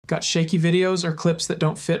Got shaky videos or clips that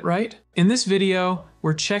don't fit right? In this video,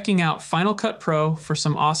 we're checking out Final Cut Pro for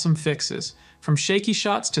some awesome fixes. From shaky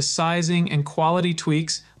shots to sizing and quality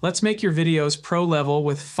tweaks, let's make your videos pro level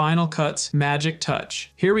with Final Cut's magic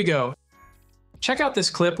touch. Here we go. Check out this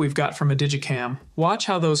clip we've got from InertiaCam. Watch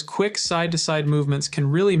how those quick side-to-side movements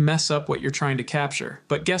can really mess up what you're trying to capture.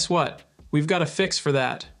 But guess what? We've got a fix for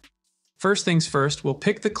that. First things first, we'll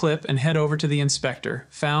pick the clip and head over to the inspector,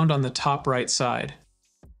 found on the top right side.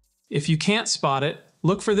 If you can't spot it,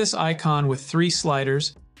 look for this icon with 3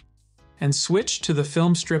 sliders and switch to the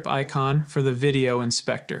film strip icon for the video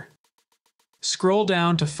inspector. Scroll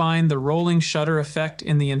down to find the rolling shutter effect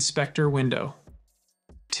in the inspector window.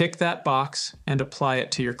 Tick that box and apply it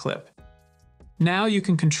to your clip. Now you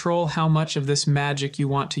can control how much of this magic you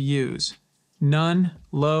want to use. None,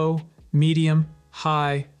 low, medium,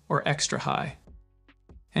 high, or extra high.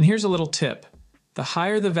 And here's a little tip. The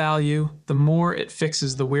higher the value, the more it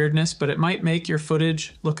fixes the weirdness, but it might make your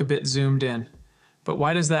footage look a bit zoomed in. But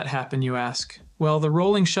why does that happen, you ask? Well, the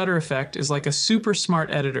rolling shutter effect is like a super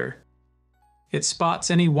smart editor. It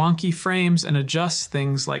spots any wonky frames and adjusts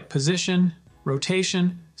things like position,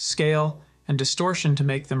 rotation, scale, and distortion to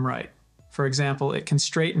make them right. For example, it can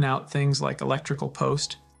straighten out things like electrical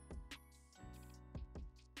post.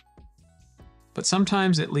 But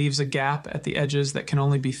sometimes it leaves a gap at the edges that can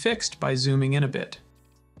only be fixed by zooming in a bit.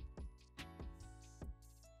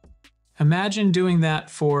 Imagine doing that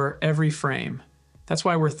for every frame. That's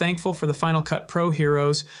why we're thankful for the Final Cut Pro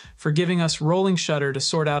heroes for giving us rolling shutter to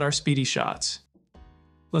sort out our speedy shots.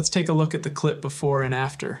 Let's take a look at the clip before and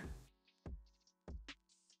after.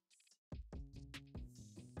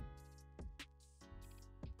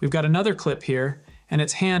 We've got another clip here, and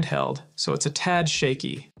it's handheld, so it's a tad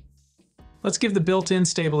shaky. Let's give the built-in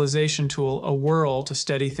stabilization tool a whirl to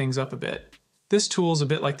steady things up a bit. This tool's a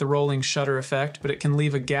bit like the rolling shutter effect, but it can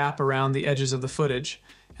leave a gap around the edges of the footage,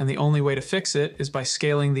 and the only way to fix it is by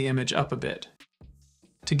scaling the image up a bit.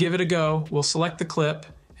 To give it a go, we'll select the clip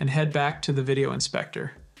and head back to the video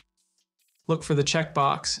inspector. Look for the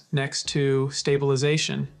checkbox next to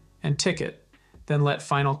Stabilization and tick it, then let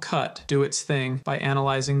Final Cut do its thing by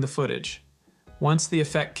analyzing the footage. Once the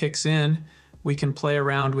effect kicks in, we can play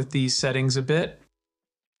around with these settings a bit.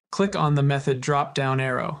 Click on the method drop-down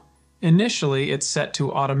arrow. Initially, it's set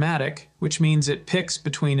to automatic, which means it picks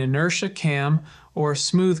between InertiaCam or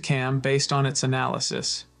SmoothCam based on its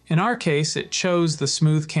analysis. In our case, it chose the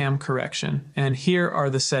SmoothCam correction, and here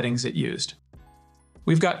are the settings it used.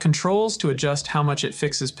 We've got controls to adjust how much it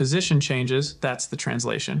fixes position changes, that's the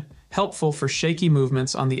translation, helpful for shaky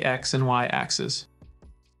movements on the X and Y axes.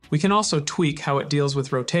 We can also tweak how it deals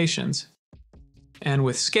with rotations. And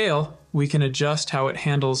with scale, we can adjust how it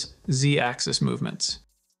handles Z-axis movements.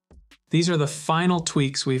 These are the final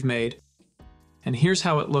tweaks we've made, and here's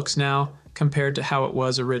how it looks now compared to how it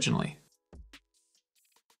was originally.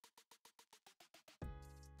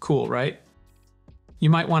 Cool, right?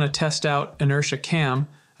 You might want to test out InertiaCam,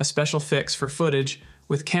 a special fix for footage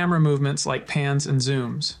with camera movements like pans and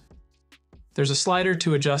zooms. There's a slider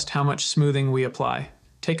to adjust how much smoothing we apply.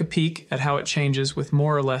 Take a peek at how it changes with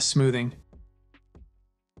more or less smoothing.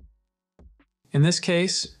 In this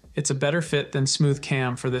case, it's a better fit than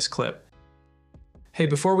SmoothCam for this clip. Hey,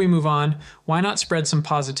 before we move on, why not spread some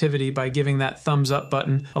positivity by giving that thumbs up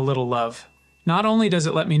button a little love? Not only does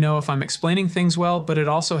it let me know if I'm explaining things well, but it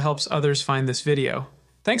also helps others find this video.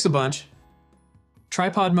 Thanks a bunch.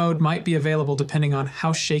 Tripod mode might be available depending on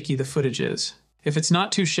how shaky the footage is. If it's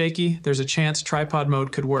not too shaky, there's a chance tripod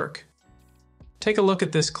mode could work. Take a look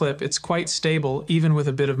at this clip, it's quite stable even with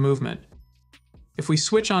a bit of movement. If we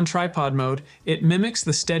switch on tripod mode, it mimics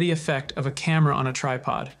the steady effect of a camera on a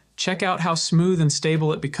tripod. Check out how smooth and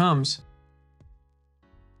stable it becomes.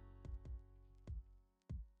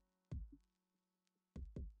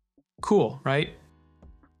 Cool, right?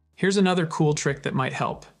 Here's another cool trick that might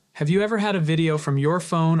help. Have you ever had a video from your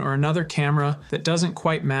phone or another camera that doesn't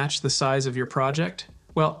quite match the size of your project?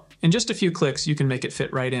 Well, in just a few clicks, you can make it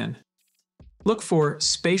fit right in. Look for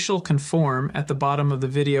Spatial Conform at the bottom of the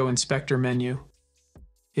video inspector menu.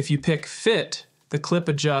 If you pick Fit, the clip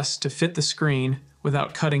adjusts to fit the screen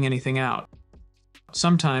without cutting anything out.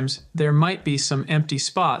 Sometimes there might be some empty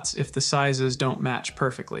spots if the sizes don't match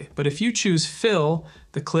perfectly, but if you choose Fill,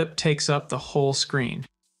 the clip takes up the whole screen.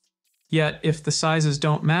 Yet, if the sizes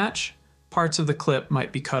don't match, parts of the clip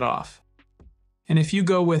might be cut off. And if you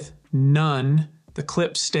go with None, the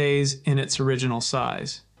clip stays in its original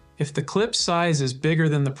size. If the clip size is bigger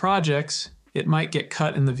than the project's, it might get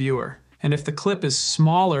cut in the viewer. And if the clip is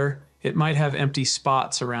smaller, it might have empty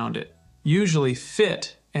spots around it. Usually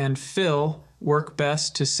Fit and Fill work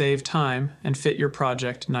best to save time and fit your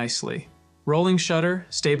project nicely. Rolling shutter,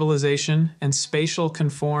 stabilization, and spatial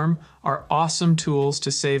conform are awesome tools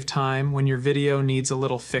to save time when your video needs a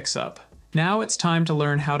little fix-up. Now it's time to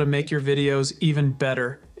learn how to make your videos even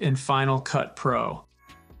better in Final Cut Pro.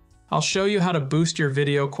 I'll show you how to boost your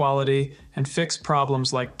video quality and fix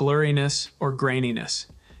problems like blurriness or graininess.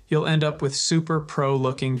 You'll end up with super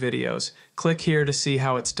pro-looking videos. Click here to see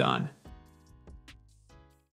how it's done.